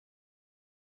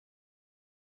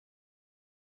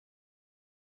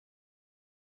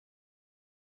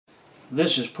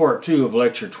This is part 2 of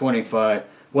lecture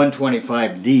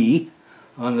 125D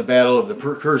on the Battle of the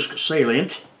Kursk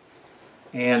Salient.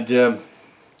 And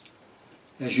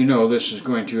as you know, this is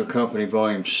going to accompany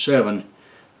Volume 7,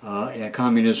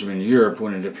 Communism in Europe,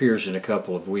 when it appears in a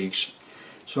couple of weeks.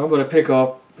 So I'm going to pick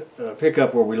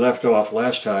up where we left off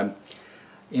last time.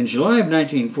 In July of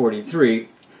 1943,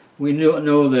 we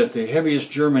know that the heaviest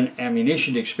German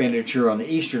ammunition expenditure on the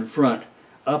Eastern Front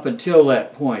up until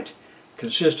that point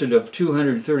consisted of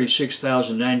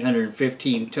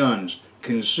 236,915 tons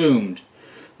consumed.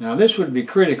 Now this would be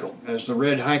critical as the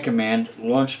Red High Command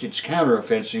launched its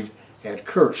counteroffensive at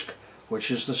Kursk,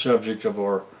 which is the subject of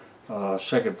our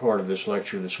second part of this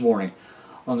lecture this morning.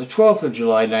 On the 12th of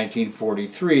July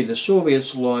 1943, the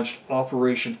Soviets launched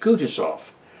Operation Kutuzov,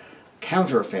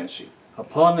 counteroffensive,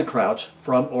 upon the Krauts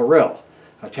from Orel,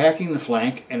 attacking the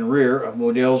flank and rear of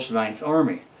Model's 9th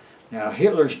Army. Now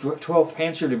Hitler's 12th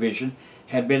Panzer Division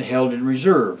had been held in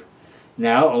reserve.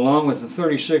 Now, along with the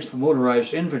 36th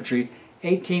Motorized Infantry,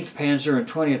 18th Panzer and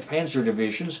 20th Panzer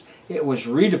Divisions, it was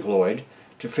redeployed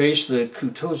to face the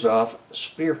Kutuzov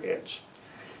spearheads.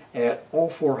 At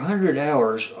 0400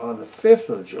 hours on the 5th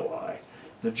of July,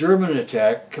 the German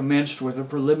attack commenced with a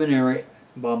preliminary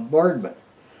bombardment.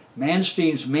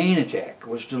 Manstein's main attack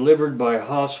was delivered by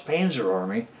Haas' Panzer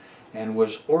Army and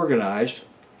was organized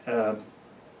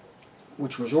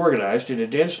into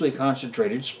densely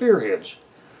concentrated spearheads.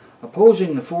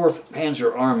 Opposing the 4th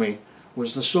Panzer Army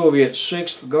was the Soviet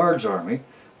 6th Guards Army,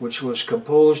 which was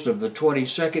composed of the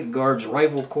 22nd Guards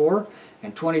Rifle Corps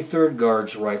and 23rd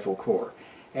Guards Rifle Corps.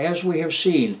 As we have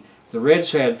seen, the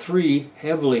Reds had 3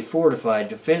 heavily fortified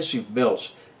defensive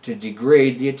belts to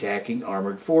degrade the attacking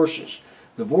armored forces.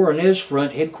 The Voronezh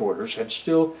Front headquarters had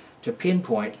still to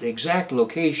pinpoint the exact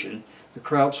location the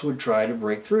Krauts would try to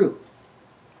break through.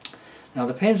 Now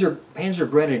the Panzer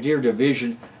Grenadier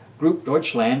Division Group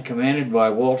Deutschland, commanded by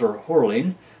Walter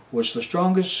Horlin, was the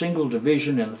strongest single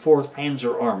division in the 4th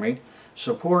Panzer Army,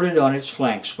 supported on its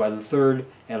flanks by the 3rd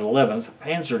and 11th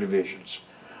Panzer Divisions.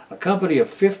 A company of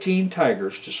 15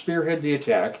 Tigers to spearhead the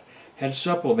attack had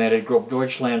supplemented Group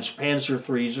Deutschland's Panzer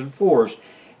IIIs and IVs.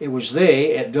 It was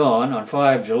they, at dawn on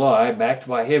 5 July, backed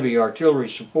by heavy artillery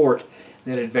support,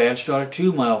 that advanced on a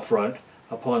 2-mile front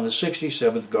upon the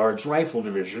 67th Guards Rifle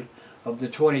Division of the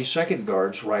 22nd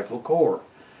Guards Rifle Corps.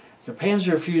 The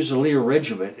Panzer Fusilier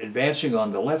Regiment, advancing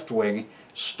on the left wing,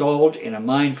 stalled in a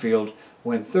minefield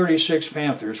when 36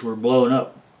 Panthers were blown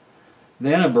up.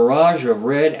 Then a barrage of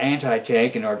Red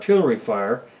anti-tank and artillery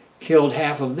fire killed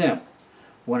half of them.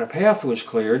 When a path was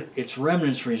cleared, its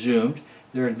remnants resumed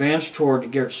their advance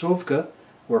toward Gertsovka,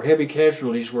 where heavy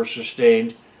casualties were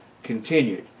sustained,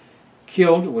 continued.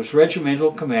 Killed was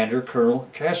Regimental Commander Colonel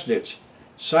Kasnitz.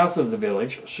 South of the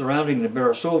village, surrounding the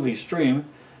Borisovi stream,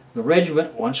 the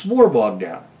regiment once more bogged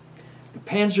down. The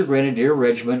Panzer Grenadier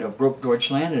Regiment of Group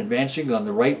Deutschland, advancing on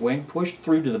the right wing, pushed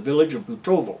through to the village of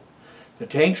Butovo. The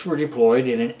tanks were deployed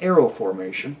in an arrow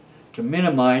formation to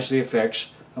minimize the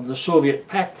effects of the Soviet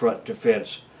pack front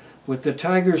defense, with the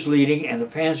Tigers leading and the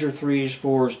Panzer IIIs,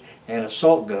 IVs, and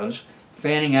assault guns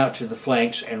fanning out to the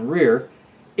flanks and rear.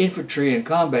 Infantry and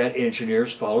combat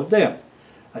engineers followed them.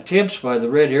 Attempts by the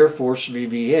Red Air Force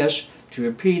VVS to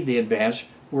impede the advance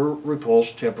were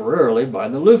repulsed temporarily by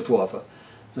the Luftwaffe.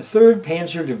 The 3rd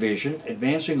Panzer Division,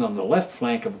 advancing on the left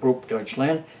flank of Group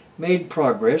Deutschland, made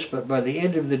progress, but by the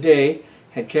end of the day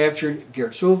had captured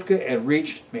Gertsovka and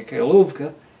reached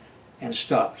Mikhailovka and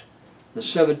stopped. The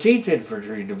 17th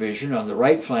Infantry Division, on the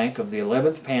right flank of the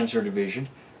 11th Panzer Division,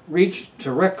 reached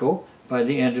Tereko by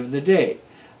the end of the day.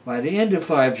 By the end of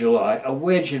 5 July, a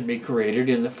wedge had been created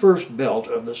in the first belt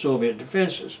of the Soviet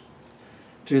defenses.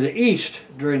 To the east,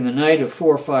 during the night of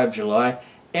 4-5 July,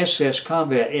 SS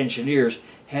combat engineers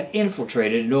had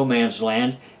infiltrated no man's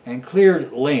land and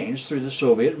cleared lanes through the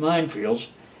Soviet minefields.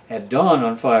 At dawn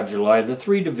on 5 July, the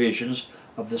 3 divisions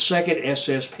of the 2nd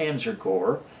SS Panzer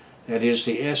Corps, that is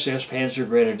the SS Panzer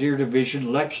Grenadier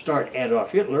Division Leibstadt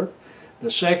Adolf Hitler, the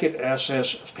 2nd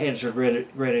SS Panzer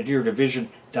Grenadier Division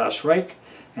Das Reich,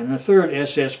 and the 3rd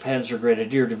SS Panzer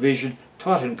Grenadier Division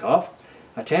Totenkopf,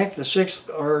 attacked the 6th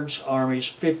Guards Army's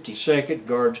 52nd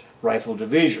Guards Rifle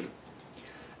Division.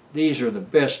 These are the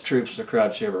best troops the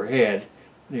Krauts ever had.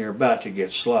 They are about to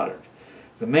get slaughtered.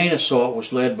 The main assault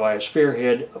was led by a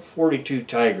spearhead of 42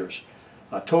 Tigers.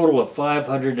 A total of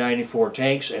 594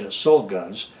 tanks and assault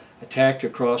guns attacked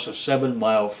across a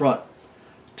 7-mile front.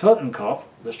 Totenkopf,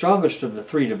 the strongest of the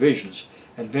 3 divisions,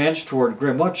 advanced toward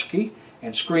Grimotsky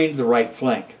and screened the right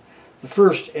flank. The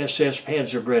 1st SS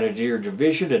Panzer Grenadier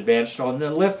Division advanced on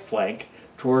the left flank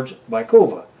towards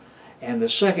Baikova, and the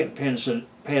 2nd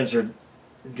Panzer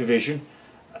Division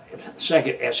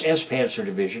 2nd SS Panzer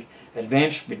Division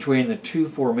advanced between the two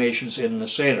formations in the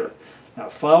center. Now,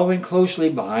 following closely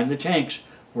behind the tanks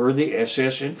were the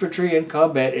SS infantry and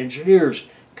combat engineers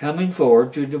coming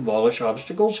forward to demolish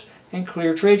obstacles and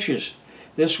clear trenches.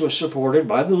 This was supported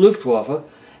by the Luftwaffe,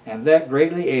 and that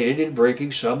greatly aided in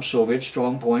breaking some Soviet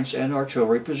strongpoints and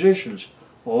artillery positions,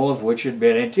 all of which had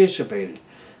been anticipated.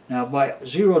 Now, by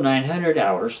 0900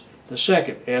 hours, the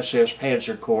 2nd SS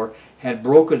Panzer Corps had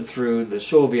broken through the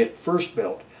Soviet first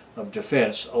belt of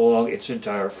defense along its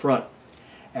entire front.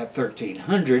 At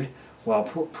 1300, while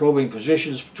probing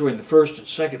positions between the 1st and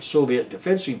 2nd Soviet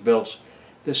defensive belts,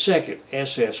 the 2nd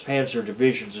SS Panzer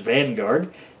Division's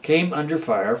vanguard came under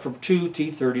fire from 2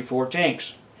 T-34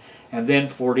 tanks, and then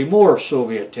 40 more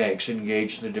Soviet tanks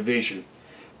engaged the division.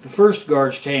 The 1st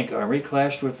Guards Tank Army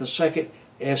clashed with the 2nd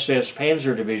SS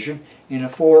Panzer Division in a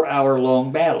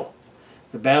 4-hour-long battle.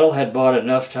 The battle had bought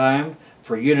enough time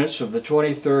for units of the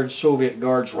 23rd Soviet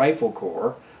Guards Rifle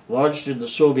Corps, lodged in the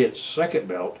Soviet Second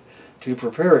Belt, to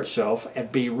prepare itself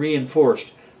and be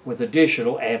reinforced with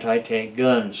additional anti-tank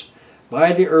guns.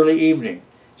 By the early evening,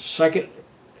 2nd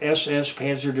SS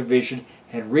Panzer Division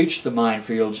had reached the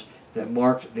minefields that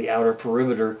marked the outer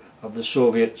perimeter of the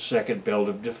Soviet Second Belt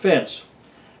of Defense.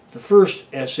 The 1st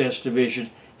SS Division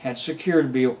had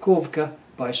secured Bykovka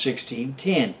by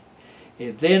 1610.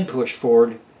 It then pushed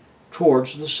forward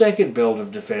towards the Second Belt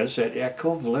of Defense at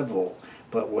Yakovlevo,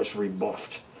 but was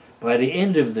rebuffed. By the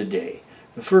end of the day,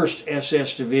 the 1st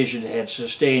SS Division had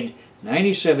sustained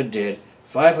 97 dead,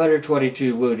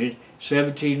 522 wounded,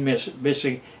 17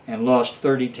 missing, and lost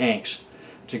 30 tanks.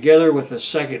 Together with the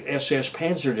 2nd SS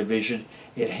Panzer Division,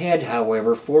 it had,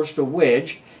 however, forced a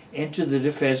wedge into the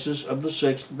defenses of the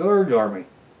 6th Guard Army,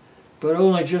 but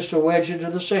only just a wedge into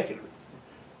the second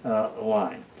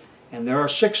line, and there are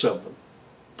 6 of them.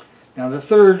 Now, the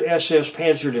 3rd SS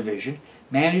Panzer Division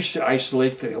managed to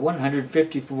isolate the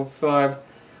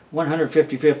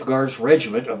 155th Guards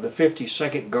Regiment of the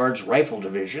 52nd Guards Rifle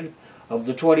Division of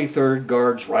the 23rd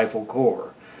Guards Rifle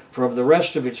Corps from the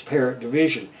rest of its parent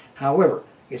division. However,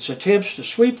 its attempts to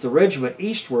sweep the regiment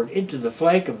eastward into the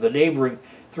flank of the neighboring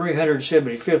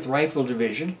 375th Rifle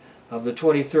Division of the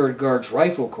 23rd Guards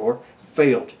Rifle Corps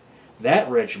failed. That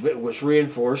regiment was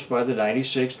reinforced by the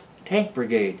 96th Tank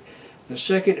Brigade. The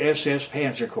 2nd SS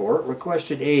Panzer Corps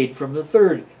requested aid from the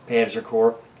 3rd Panzer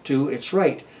Corps to its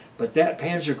right, but that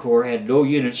Panzer Corps had no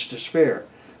units to spare.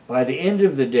 By the end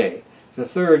of the day, the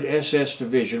 3rd SS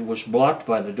Division was blocked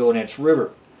by the Donets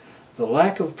River. The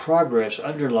lack of progress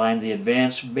underlined the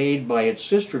advance made by its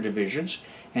sister divisions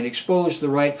and exposed the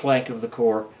right flank of the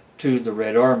Corps to the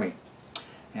Red Army.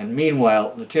 And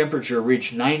meanwhile, the temperature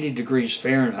reached 90 degrees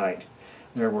Fahrenheit.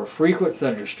 There were frequent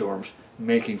thunderstorms,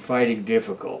 making fighting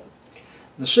difficult.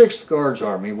 The 6th Guards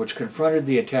Army, which confronted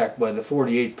the attack by the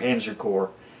 48th Panzer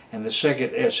Corps and the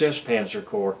 2nd SS Panzer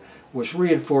Corps, was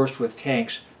reinforced with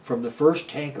tanks from the 1st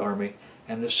Tank Army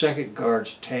and the 2nd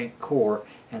Guards Tank Corps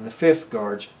and the 5th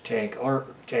Guards Tank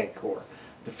Corps.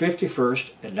 The 51st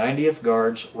and 90th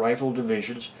Guards Rifle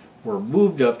Divisions were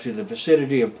moved up to the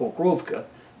vicinity of Pokrovka,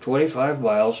 25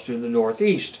 miles to the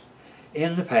northeast,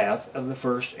 in the path of the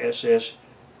 1st SS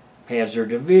Panzer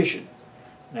Division.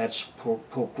 That's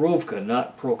Pokrovka,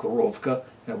 not Prokhorovka,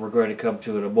 that we're going to come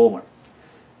to in a moment.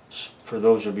 For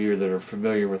those of you that are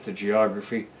familiar with the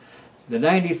geography, the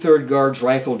 93rd Guards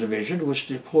Rifle Division was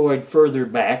deployed further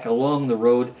back along the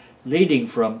road leading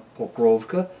from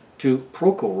Pokrovka to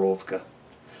Prokhorovka.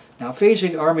 Now,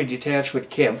 facing Army Detachment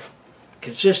Kempf,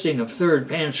 consisting of 3rd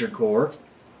Panzer Corps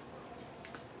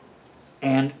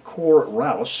and Corps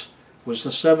Raus, was the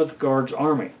 7th Guards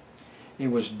Army. It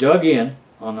was dug in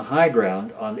on the high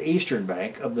ground on the eastern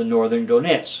bank of the northern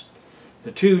Donets.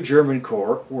 The 2 German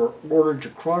corps were ordered to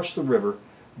cross the river,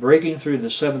 breaking through the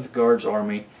 7th Guards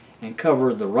Army and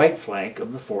cover the right flank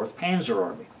of the 4th Panzer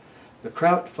Army. The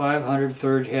Kraut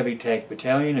 503rd Heavy Tank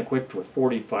Battalion, equipped with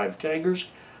 45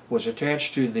 Tigers, was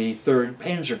attached to the 3rd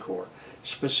Panzer Corps,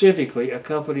 specifically a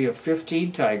company of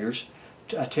 15 Tigers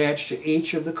attached to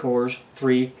each of the Corps'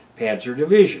 3 Panzer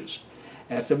divisions.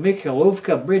 At the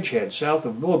Mikhailovka bridgehead south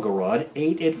of Volgorod,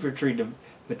 8 infantry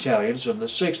battalions of the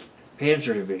 6th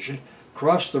Panzer Division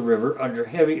crossed the river under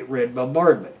heavy Red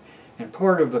bombardment, and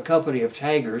part of the company of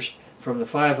Tigers from the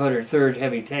 503rd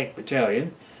Heavy Tank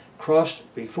Battalion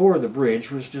crossed before the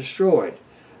bridge was destroyed.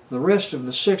 The rest of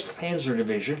the 6th Panzer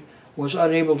Division was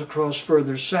unable to cross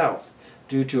further south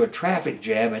due to a traffic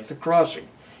jam at the crossing,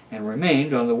 and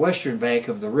remained on the western bank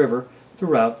of the river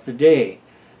throughout the day.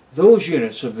 Those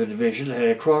units of the division that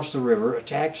had crossed the river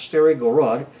attacked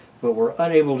Starygorod, but were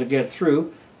unable to get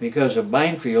through because of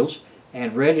minefields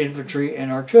and Red infantry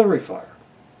and artillery fire.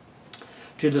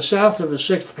 To the south of the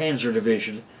 6th Panzer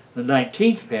Division, the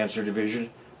 19th Panzer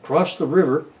Division crossed the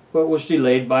river but was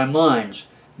delayed by mines,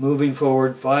 moving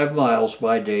forward 5 miles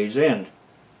by day's end.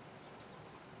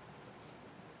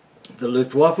 The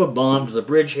Luftwaffe bombed the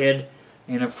bridgehead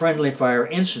in a friendly fire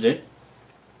incident,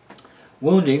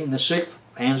 wounding the 6th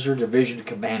Panzer Division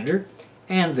commander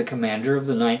and the commander of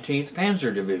the 19th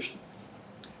Panzer Division.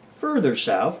 Further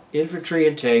south, infantry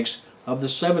and tanks of the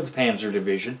 7th Panzer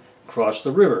Division crossed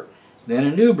the river. Then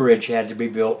a new bridge had to be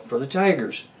built for the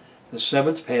Tigers. The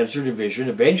 7th Panzer Division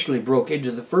eventually broke into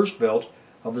the first belt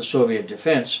of the Soviet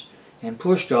defense and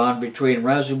pushed on between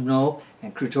Razumno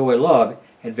and Krutoy Log,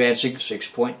 advancing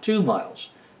 6.2 miles.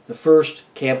 The first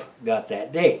Kemp got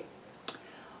that day.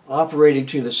 Operating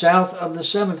to the south of the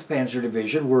 7th Panzer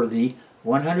Division were the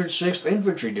 106th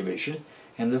Infantry Division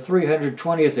and the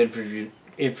 320th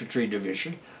Infantry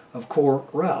Division of Corps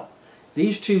Rau.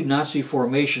 These two Nazi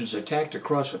formations attacked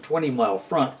across a 20-mile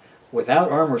front without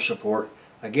armor support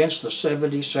against the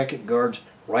 72nd Guards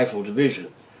Rifle Division.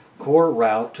 Corps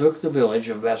Rau took the village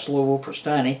of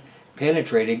Maslovo-Prestany,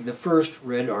 penetrating the 1st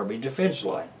Red Army defense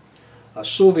line. A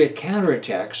Soviet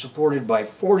counterattack supported by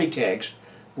 40 tanks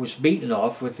was beaten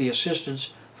off with the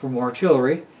assistance from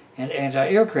artillery and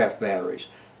anti-aircraft batteries.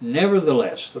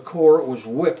 Nevertheless, the Corps was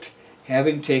whipped,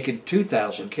 having taken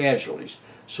 2,000 casualties,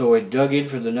 so it dug in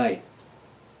for the night.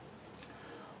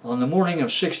 On the morning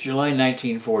of 6 July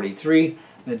 1943,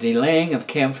 the delaying of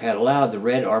Kempf had allowed the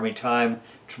Red Army time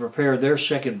to prepare their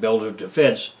second belt of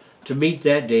defense to meet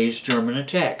that day's German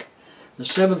attack. The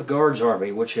 7th Guards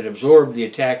Army, which had absorbed the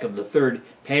attack of the 3rd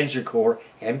Panzer Corps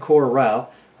and Corps Rau,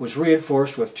 was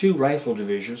reinforced with 2 rifle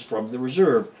divisions from the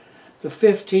reserve. The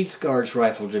 15th Guards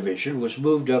Rifle Division was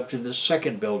moved up to the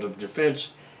second belt of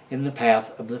defense in the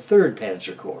path of the 3rd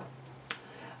Panzer Corps.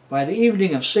 By the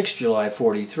evening of 6 July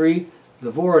 43,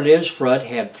 the Voronezh front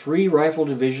had 3 rifle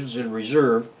divisions in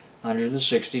reserve under the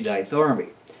 69th Army.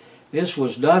 This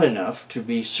was not enough to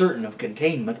be certain of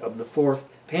containment of the 4th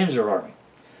Panzer Army.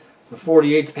 The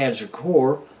 48th Panzer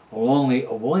Corps, along the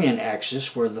Oboyan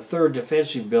axis where the 3rd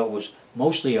defensive belt was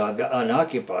mostly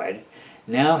unoccupied,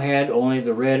 now had only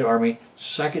the Red Army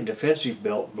 2nd defensive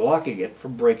belt blocking it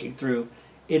from breaking through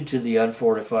into the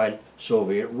unfortified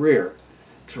Soviet rear.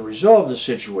 To resolve the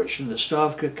situation, the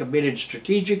Stavka committed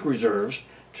strategic reserves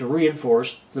to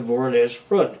reinforce the Voronezh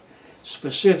front.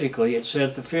 Specifically, it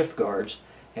sent the 5th Guards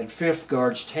and 5th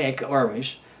Guards tank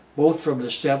armies, both from the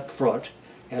steppe front,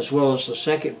 as well as the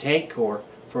 2nd Tank Corps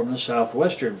from the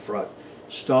southwestern front.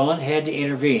 Stalin had to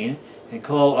intervene and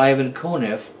call Ivan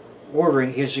Konev,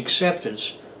 ordering his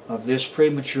acceptance of this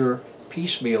premature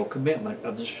piecemeal commitment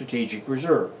of the strategic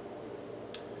reserve.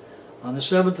 On the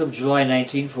 7th of July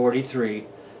 1943,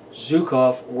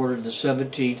 Zhukov ordered the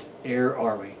 17th Air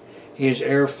Army, his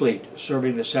air fleet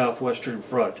serving the southwestern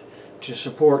front, to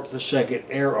support the 2nd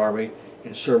Air Army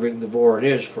in serving the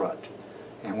Voronezh front.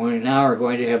 And we now are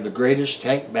going to have the greatest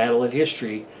tank battle in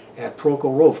history at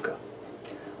Prokhorovka.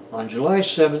 On July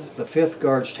 7th, the 5th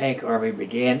Guards Tank Army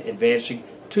began advancing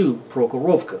to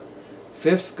Prokhorovka.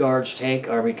 5th Guards Tank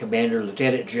Army Commander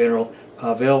Lieutenant General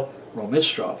Pavel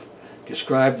Romistrov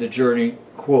described the journey,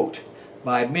 quote,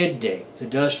 "By midday, the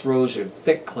dust rose in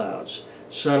thick clouds,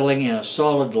 settling in a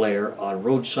solid layer on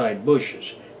roadside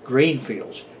bushes, grain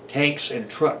fields, tanks, and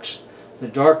trucks. The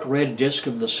dark red disk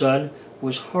of the sun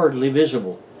was hardly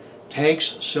visible.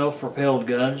 Tanks, self-propelled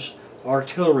guns,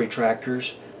 artillery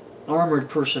tractors, armored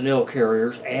personnel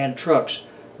carriers, and trucks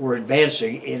were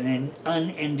advancing in an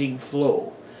unending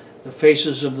flow. The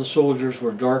faces of the soldiers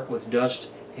were dark with dust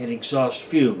and exhaust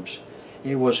fumes.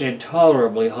 It was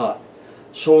intolerably hot.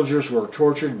 Soldiers were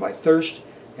tortured by thirst,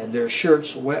 and their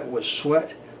shirts, wet with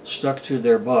sweat, stuck to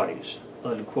their bodies."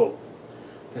 Unquote.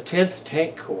 The 10th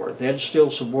Tank Corps, then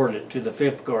still subordinate to the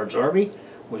 5th Guards Army,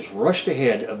 was rushed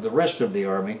ahead of the rest of the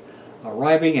army,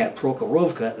 arriving at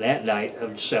Prokhorovka that night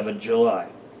of 7 July.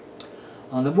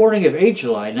 On the morning of 8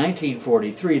 July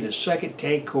 1943, the 2nd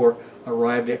Tank Corps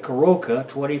arrived at Koroka,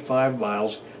 25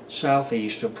 miles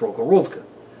southeast of Prokhorovka.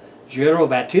 General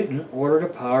Batutin ordered a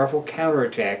powerful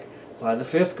counterattack by the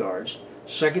 5th Guards,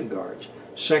 2nd Guards,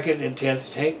 2nd and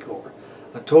 10th Tank Corps.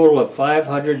 A total of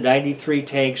 593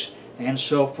 tanks and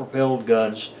self-propelled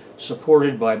guns,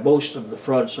 supported by most of the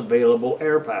front's available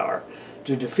air power,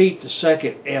 to defeat the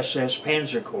 2nd SS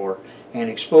Panzer Corps and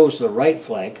expose the right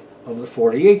flank of the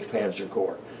 48th Panzer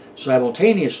Corps.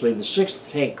 Simultaneously, the 6th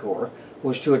Tank Corps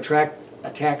was to attack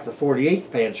the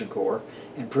 48th Panzer Corps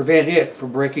and prevent it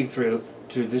from breaking through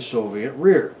to the Soviet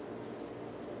rear.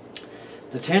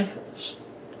 The 10th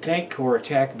Tank Corps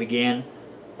attack began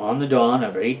on the dawn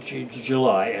of 8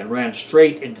 July and ran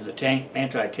straight into the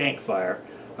anti-tank fire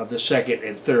of the 2nd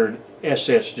and 3rd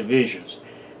SS Divisions.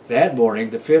 That morning,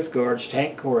 the 5th Guards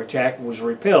Tank Corps attack was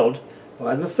repelled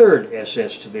by the 3rd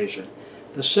SS Division.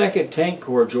 The 2nd Tank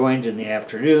Corps joined in the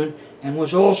afternoon and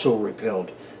was also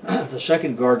repelled. The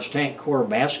 2nd Guards Tank Corps,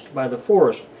 masked by the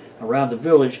forest around the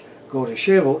village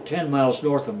Gotashevo, 10 miles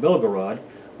north of Belgorod,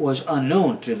 was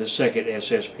unknown to the 2nd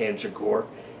SS Panzer Corps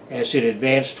as it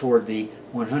advanced toward the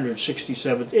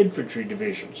 167th Infantry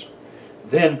Divisions.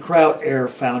 Then Kraut Air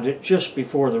found it just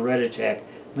before the Red attack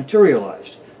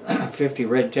materialized. 50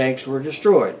 Red tanks were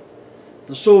destroyed.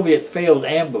 The Soviet failed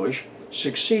ambush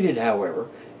succeeded, however,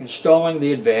 in stalling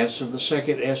the advance of the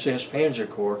 2nd SS Panzer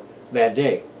Corps that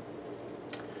day.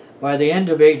 By the end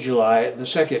of 8 July, the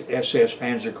 2nd SS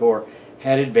Panzer Corps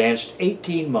had advanced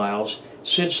 18 miles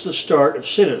since the start of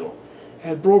Citadel,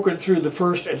 had broken through the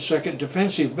 1st and 2nd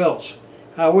defensive belts.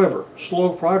 However, slow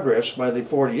progress by the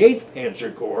 48th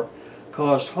Panzer Corps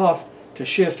caused Hoth to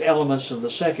shift elements of the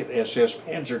 2nd SS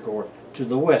Panzer Corps to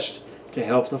the west to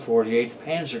help the 48th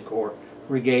Panzer Corps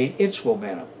regain its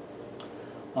momentum.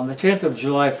 On the 10th of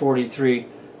July 43,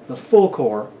 the full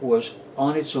corps was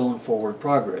on its own forward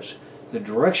progress. The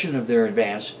direction of their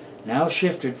advance now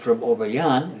shifted from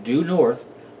Obayan, due north,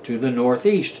 to the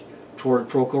northeast, toward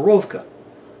Prokhorovka.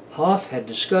 Hoth had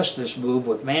discussed this move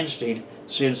with Manstein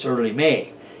since early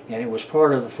May, and it was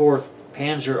part of the 4th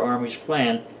Panzer Army's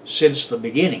plan since the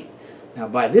beginning. Now,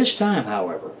 by this time,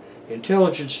 however,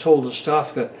 intelligence told the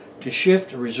Stavka to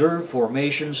shift reserve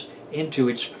formations into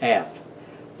its path.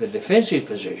 The defensive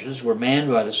positions were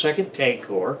manned by the 2nd Tank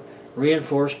Corps,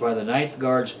 reinforced by the 9th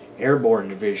Guards Airborne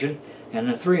Division and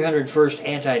the 301st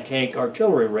Anti-Tank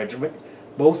Artillery Regiment,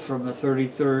 both from the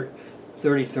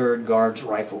 33rd Guards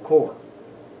Rifle Corps.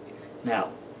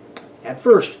 Now, at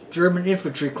first, German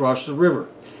infantry crossed the river.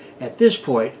 At this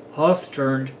point, Hoth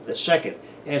turned the 2nd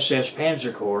SS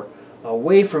Panzer Corps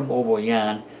away from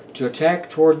Oboyan to attack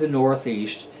toward the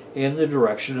northeast in the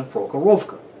direction of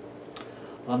Prokhorovka.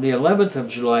 On the 11th of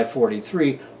July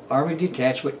 43, Army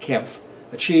Detachment Kempf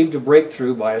achieved a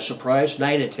breakthrough by a surprise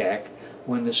night attack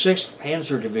when the 6th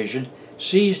Panzer Division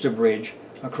seized a bridge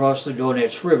across the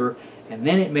Donets River, and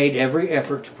then it made every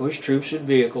effort to push troops and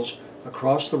vehicles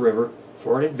across the river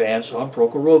for an advance on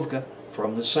Prokhorovka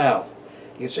from the south.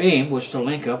 Its aim was to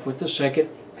link up with the 2nd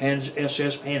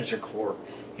SS Panzer Corps,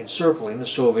 encircling the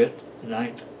Soviet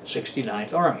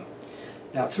 69th Army.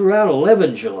 Now, throughout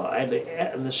 11 July, the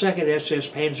 2nd SS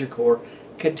Panzer Corps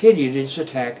continued its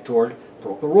attack toward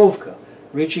Prokhorovka,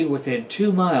 reaching within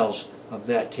 2 miles of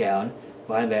that town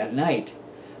by that night.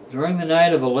 During the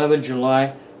night of 11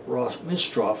 July,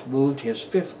 Rosmistrov moved his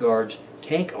 5th Guards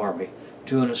Tank Army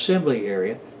to an assembly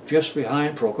area just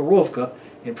behind Prokhorovka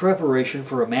in preparation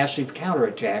for a massive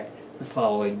counterattack the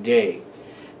following day.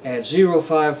 At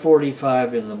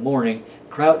 05:45 in the morning,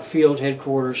 Kraut Field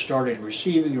Headquarters started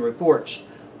receiving reports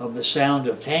of the sound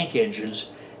of tank engines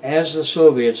as the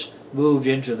Soviets moved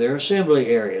into their assembly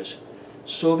areas.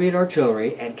 Soviet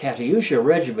artillery and Katyusha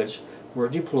regiments were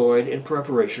deployed in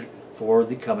preparation for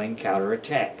the coming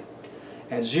counterattack.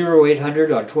 At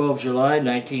 0800 on 12 July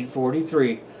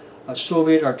 1943, a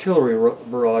Soviet artillery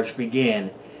barrage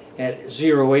began. At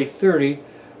 0830,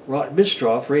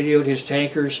 Rotmistrov radioed his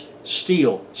tankers,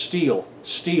 "Steal, steal,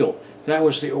 steal." That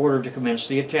was the order to commence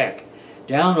the attack.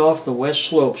 Down off the west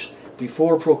slopes,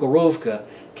 before Prokhorovka,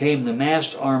 came the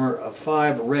massed armor of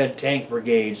 5 Red tank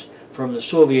brigades from the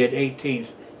Soviet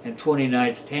 18th and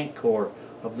 29th Tank Corps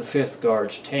of the 5th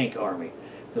Guards Tank Army.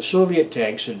 The Soviet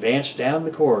tanks advanced down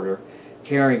the corridor,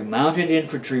 carrying mounted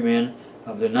infantrymen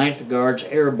of the 9th Guards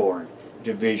Airborne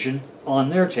Division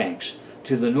on their tanks.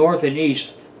 To the north and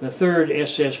east, the 3rd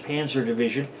SS Panzer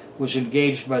Division was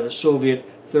engaged by the Soviet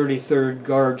 33rd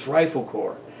Guards Rifle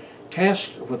Corps.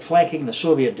 Tasked with flanking the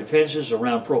Soviet defenses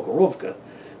around Prokhorovka,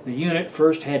 the unit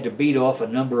first had to beat off a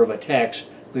number of attacks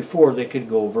before they could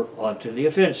go over onto the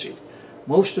offensive.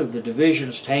 Most of the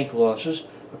division's tank losses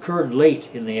occurred late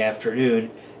in the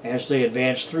afternoon as they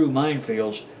advanced through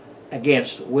minefields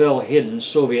against well-hidden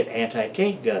Soviet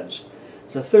anti-tank guns.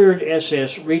 The 3rd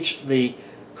SS reached the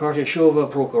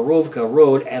Kartashova-Prokhorovka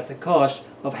road at the cost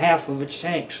of half of its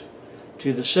tanks.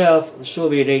 To the south, the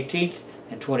Soviet 18th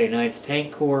and 29th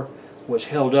Tank Corps was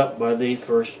held up by the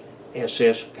 1st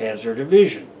SS Panzer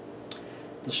Division.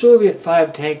 The Soviet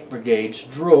 5 tank brigades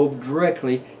drove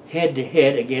directly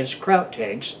head-to-head against Kraut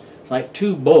tanks like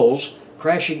two bulls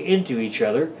crashing into each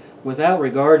other without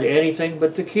regard to anything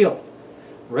but the kill.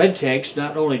 Red tanks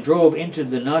not only drove into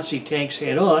the Nazi tanks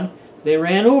head-on, they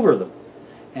ran over them.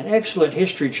 An excellent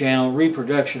History Channel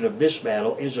reproduction of this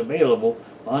battle is available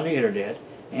on the internet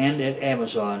and at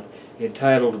Amazon,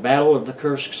 entitled Battle of the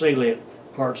Kursk Salient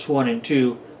Parts 1 and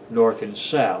 2, north and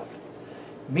south.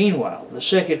 Meanwhile, the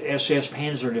 2nd SS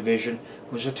Panzer Division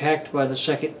was attacked by the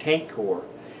 2nd Tank Corps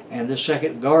and the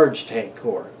 2nd Guards Tank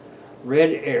Corps.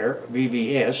 Red Air,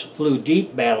 VVS, flew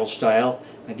deep battle style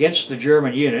against the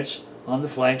German units on the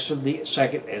flanks of the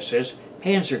 2nd SS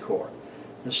Panzer Corps.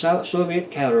 The Soviet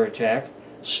counterattack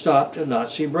stopped a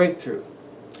Nazi breakthrough.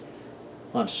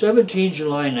 On 17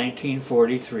 July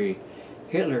 1943,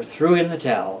 Hitler threw in the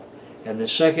towel, and the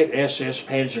 2nd SS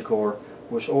Panzer Corps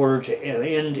was ordered to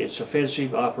end its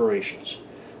offensive operations.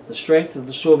 The strength of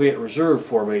the Soviet reserve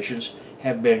formations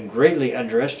had been greatly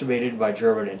underestimated by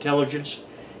German intelligence,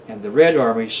 and the Red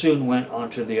Army soon went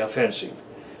onto the offensive.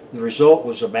 The result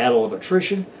was a battle of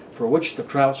attrition for which the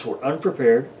Krauts were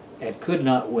unprepared and could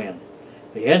not win.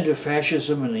 The end of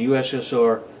fascism in the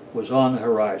USSR was on the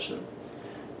horizon.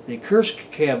 The Kursk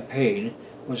campaign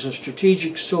was a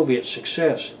strategic Soviet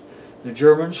success. The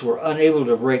Germans were unable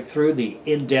to break through the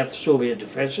in-depth Soviet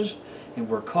defenses and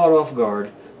were caught off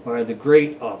guard by the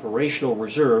great operational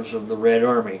reserves of the Red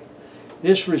Army.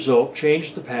 This result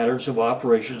changed the patterns of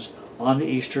operations on the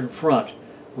Eastern Front,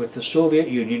 with the Soviet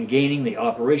Union gaining the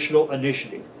operational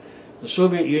initiative. The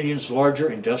Soviet Union's larger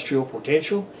industrial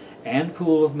potential and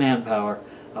pool of manpower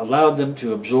allowed them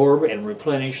to absorb and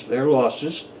replenish their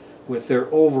losses, with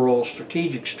their overall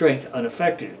strategic strength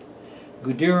unaffected.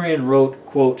 Guderian wrote,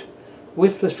 quote,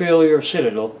 "With the failure of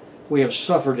Citadel, we have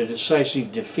suffered a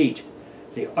decisive defeat.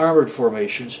 The armored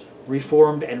formations,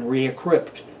 reformed and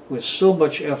re-equipped with so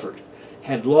much effort,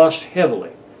 had lost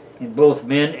heavily in both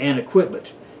men and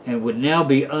equipment, and would now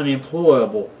be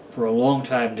unemployable for a long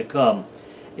time to come.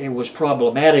 It was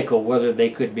problematical whether they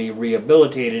could be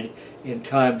rehabilitated in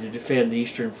time to defend the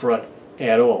Eastern Front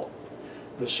at all.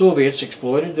 The Soviets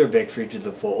exploited their victory to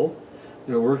the full.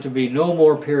 There were to be no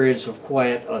more periods of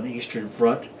quiet on the Eastern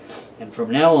Front, and from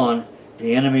now on,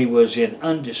 the enemy was in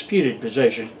undisputed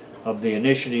possession of the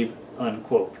initiative,"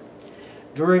 unquote.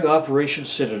 During Operation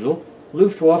Citadel,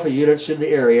 Luftwaffe units in the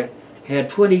area had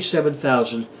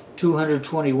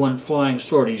 27,221 flying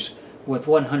sorties with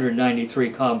 193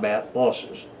 combat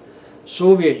losses.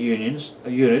 Soviet units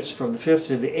from the 5th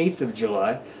to the 8th of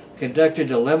July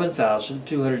conducted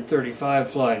 11,235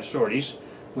 flying sorties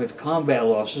with combat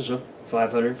losses of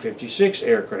 556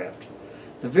 aircraft.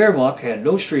 The Wehrmacht had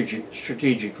no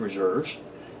strategic reserves,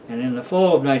 and in the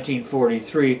fall of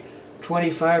 1943,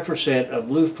 25% of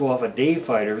Luftwaffe day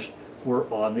fighters were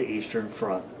on the Eastern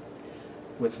Front.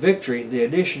 With victory, the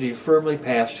initiative firmly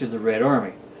passed to the Red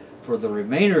Army. For the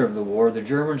remainder of the war, the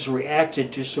Germans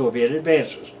reacted to Soviet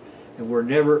advances and were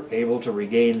never able to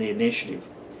regain the initiative.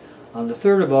 On the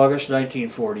 3rd of August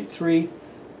 1943,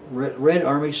 Red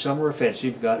Army summer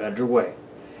offensive got underway.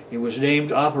 It was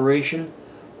named Operation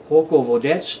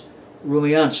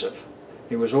Polkovodets-Rumiantsev.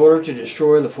 It was ordered to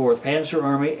destroy the 4th Panzer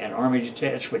Army and Army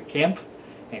Detachment Kempf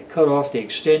and cut off the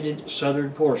extended southern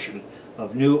portion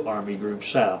of New Army Group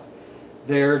South.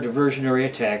 Their diversionary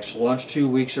attacks, launched 2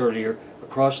 weeks earlier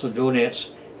across the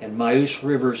Donets and Mayus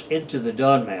rivers into the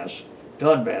Donbass,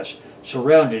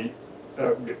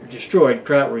 destroyed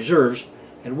Kraut reserves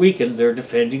and weakened their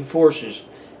defending forces,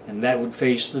 and that would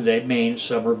face the main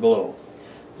summer blow.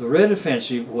 The Red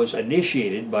Offensive was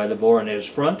initiated by the Voronezh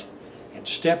Front and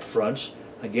Steppe fronts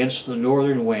against the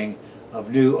northern wing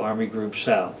of New Army Group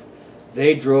South.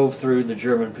 They drove through the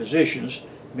German positions,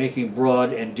 making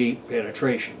broad and deep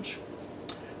penetrations.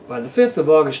 By the 5th of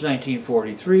August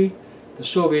 1943, the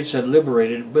Soviets had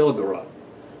liberated Belgorod.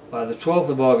 By the 12th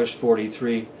of August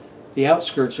 1943, the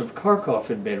outskirts of Kharkov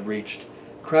had been reached.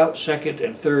 Kraut's 2nd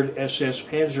and 3rd SS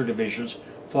Panzer Divisions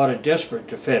fought a desperate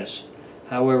defense.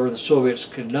 However, the Soviets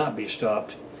could not be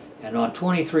stopped, and on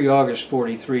 23 August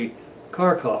 1943,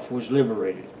 Kharkov was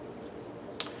liberated.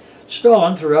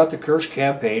 Stalin, throughout the Kursk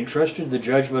campaign, trusted the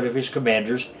judgment of his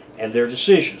commanders and their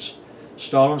decisions.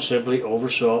 Stalin simply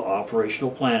oversaw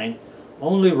operational planning,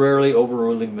 only rarely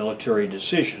overruling military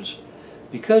decisions,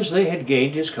 because they had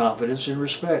gained his confidence and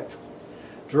respect.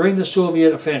 During the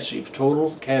Soviet offensive,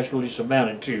 total casualties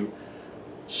amounted to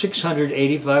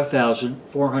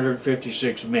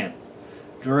 685,456 men.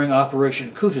 During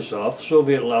Operation Kutuzov,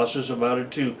 Soviet losses amounted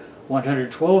to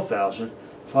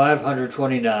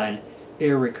 112,529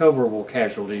 irrecoverable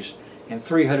casualties and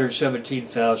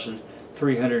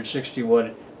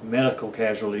 317,361 medical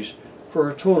casualties, for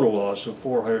a total loss of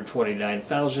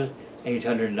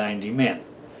 429,890 men.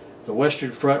 The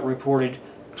Western Front reported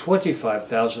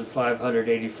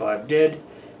 25,585 dead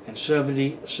and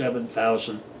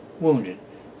 77,000 wounded.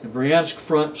 The Bryansk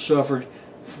Front suffered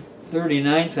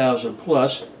 39,000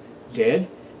 plus dead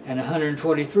and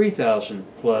 123,000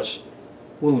 plus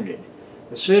wounded.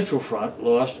 The Central Front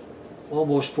lost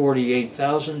almost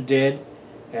 48,000 dead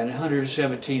and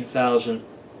 117,000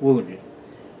 wounded.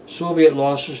 Soviet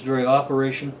losses during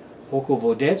Operation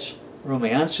Polkovodets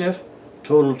Rumyantsev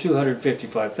totaled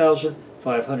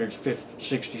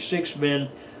 255,566 men,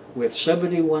 with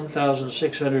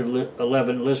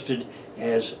 71,611 listed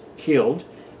as killed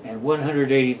and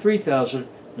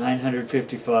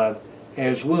 183,955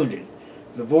 as wounded.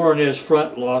 The Voronezh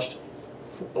front lost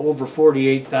over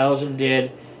 48,000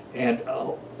 dead and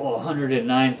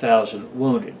 109,000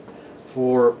 wounded,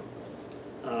 for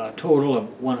a total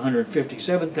of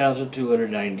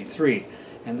 157,293,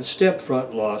 and the Steppe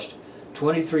front lost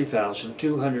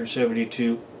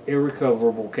 23,272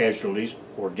 irrecoverable casualties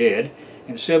or dead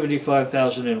and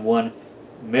 75,001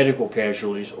 medical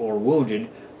casualties or wounded,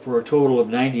 for a total of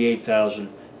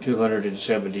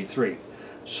 98,273.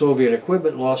 Soviet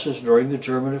equipment losses during the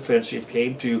German offensive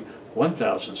came to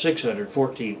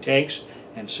 1,614 tanks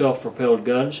and self-propelled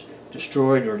guns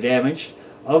destroyed or damaged,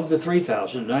 of the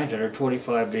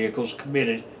 3,925 vehicles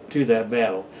committed to that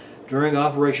battle. During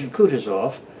Operation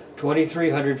Kutuzov,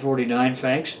 2,349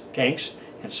 tanks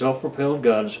and self-propelled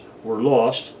guns were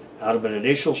lost out of an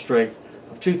initial strength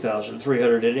of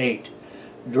 2,308.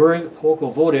 During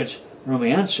Polkovodets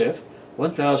Rumyantsev,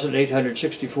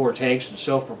 1,864 tanks and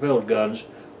self-propelled guns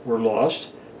were lost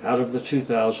out of the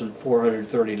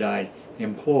 2,439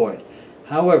 employed.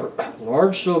 However,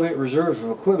 large Soviet reserves of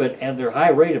equipment and their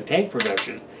high rate of tank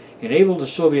production enabled the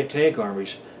Soviet tank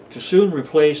armies to soon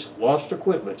replace lost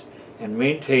equipment and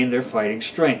maintain their fighting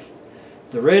strength.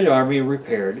 The Red Army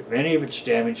repaired many of its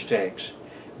damaged tanks.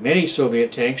 Many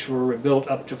Soviet tanks were rebuilt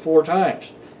up to 4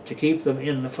 times to keep them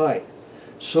in the fight.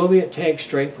 Soviet tank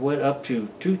strength went up to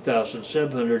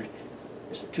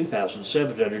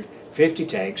 2,750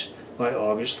 tanks by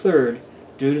August 3rd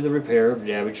due to the repair of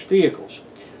damaged vehicles.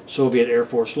 Soviet Air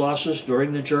Force losses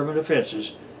during the German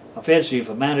offensive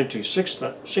amounted to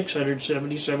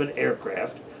 677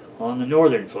 aircraft on the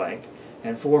northern flank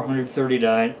and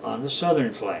 439 on the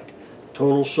southern flank.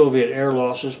 Total Soviet air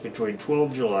losses between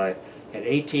 12 July and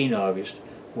 18 August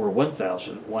were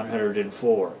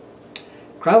 1,104.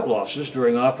 Kraut losses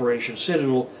during Operation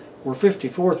Citadel were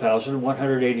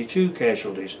 54,182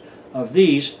 casualties. Of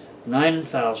these,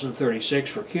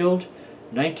 9,036 were killed,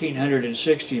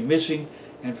 1,960 missing,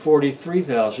 and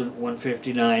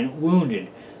 43,159 wounded.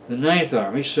 The Ninth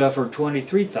Army suffered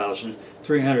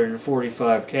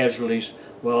 23,345 casualties,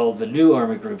 while the new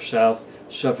Army Group South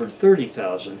suffered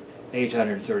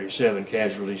 30,837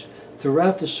 casualties.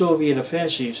 Throughout the Soviet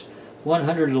offensives,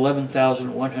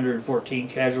 111,114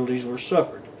 casualties were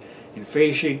suffered. In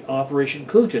facing Operation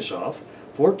Kutuzov,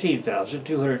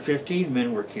 14,215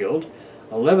 men were killed,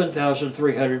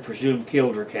 11,300 presumed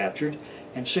killed or captured,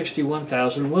 and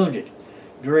 61,000 wounded.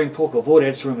 During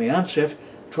Polkovodets Rumyantsev,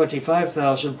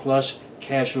 25,000 plus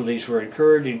casualties were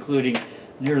incurred, including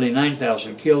nearly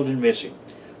 9,000 killed and missing.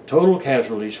 Total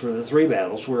casualties for the 3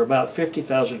 battles were about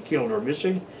 50,000 killed or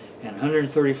missing and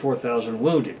 134,000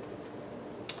 wounded.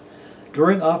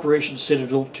 During Operation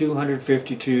Citadel,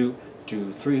 252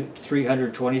 to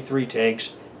 323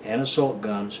 tanks and assault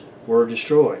guns were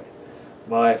destroyed.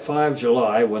 By 5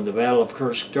 July, when the Battle of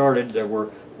Kursk started, there were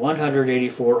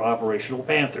 184 operational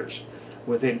Panthers.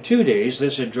 Within 2 days,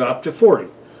 this had dropped to 40.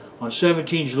 On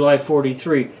 17 July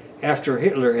 43, after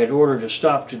Hitler had ordered a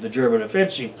stop to the German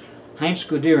offensive, Heinz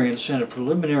Guderian sent a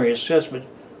preliminary assessment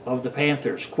of the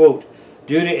Panthers. Quote,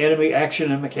 "Due to enemy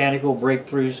action and mechanical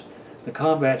breakthroughs, the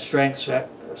combat strength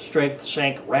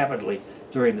sank rapidly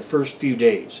during the first few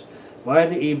days. By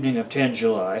the evening of 10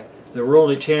 July, there were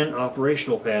only 10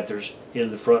 operational Panthers in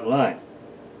the front line.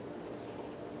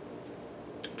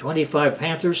 25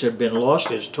 Panthers had been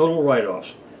lost as total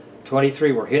write-offs.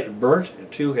 23 were hit and burnt,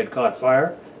 and 2 had caught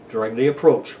fire during the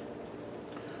approach.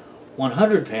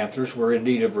 100 Panthers were in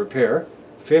need of repair.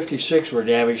 56 were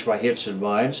damaged by hits and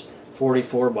mines,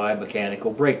 44 by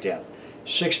mechanical breakdown.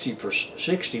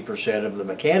 60% of the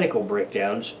mechanical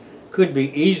breakdowns could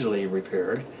be easily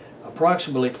repaired.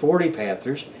 Approximately 40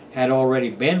 Panthers had already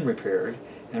been repaired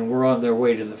and were on their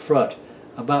way to the front.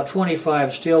 About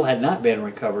 25 still had not been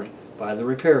recovered by the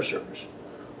repair service.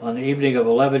 On the evening of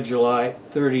 11 July,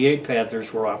 38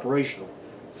 Panthers were operational,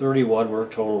 31 were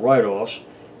total write-offs,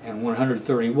 and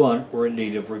 131 were in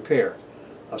need of repair.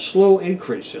 A slow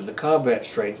increase in the combat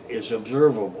strength is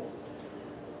observable.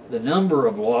 The number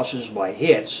of losses by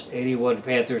hits, 81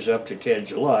 Panthers up to 10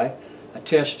 July,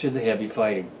 attests to the heavy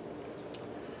fighting.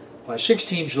 By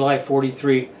 16 July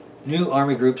 43, New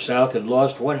Army Group South had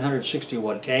lost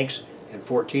 161 tanks and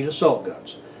 14 assault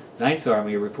guns. Ninth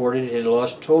Army reported it had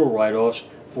lost total write-offs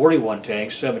 41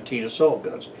 tanks, 17 assault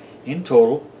guns. In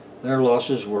total, their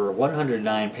losses were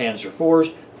 109 Panzer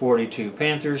IVs, 42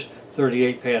 Panthers,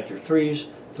 38 Panther IIIs,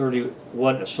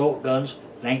 31 assault guns,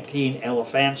 19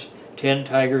 Elephants, 10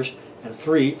 Tigers, and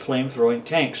 3 flame-throwing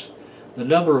tanks. The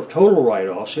number of total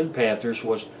write-offs in Panthers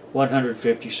was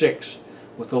 156,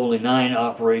 with only 9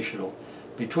 operational.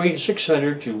 Between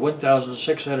 600 to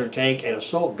 1,600 tank and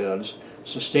assault guns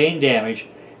sustained damage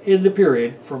in the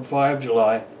period from 5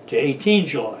 July to 18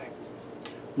 July.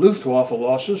 Luftwaffe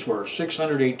losses were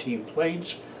 618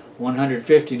 planes,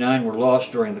 159 were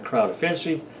lost during the Kraut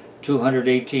offensive,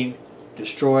 218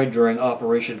 destroyed during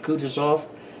Operation Kutuzov,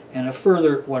 and a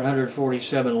further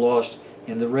 147 lost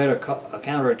in the Red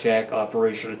counterattack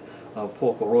operation of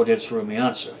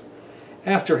Polkorodets-Rumiantsev.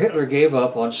 After Hitler gave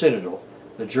up on Citadel,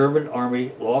 the German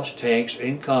army lost tanks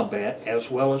in combat as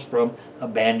well as from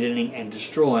abandoning and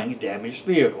destroying damaged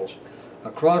vehicles.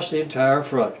 Across the entire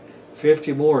front,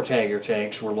 50 more Tiger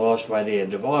tanks were lost by the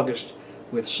end of August,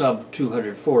 with some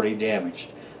 240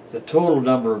 damaged. The total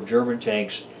number of German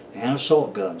tanks and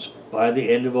assault guns by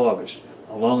the end of August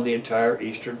along the entire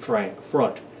eastern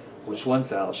front was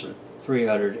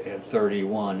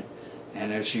 1,331,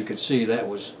 and as you can see, that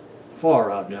was far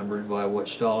outnumbered by what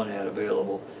Stalin had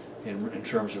available in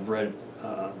terms of Red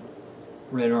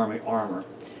Army armor.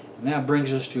 And that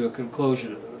brings us to a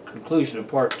conclusion of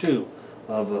Part 2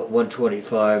 of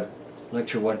 125,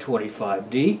 Lecture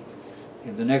 125D.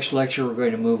 In the next lecture, we're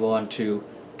going to move on to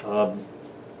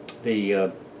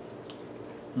the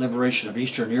liberation of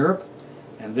Eastern Europe,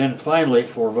 and then finally,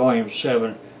 for Volume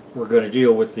 7, we're going to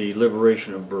deal with the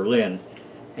liberation of Berlin,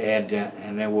 and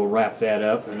then we'll wrap that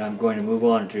up, and I'm going to move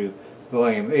on to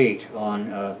Volume 8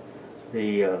 on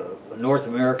the North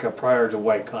America prior to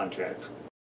white contact.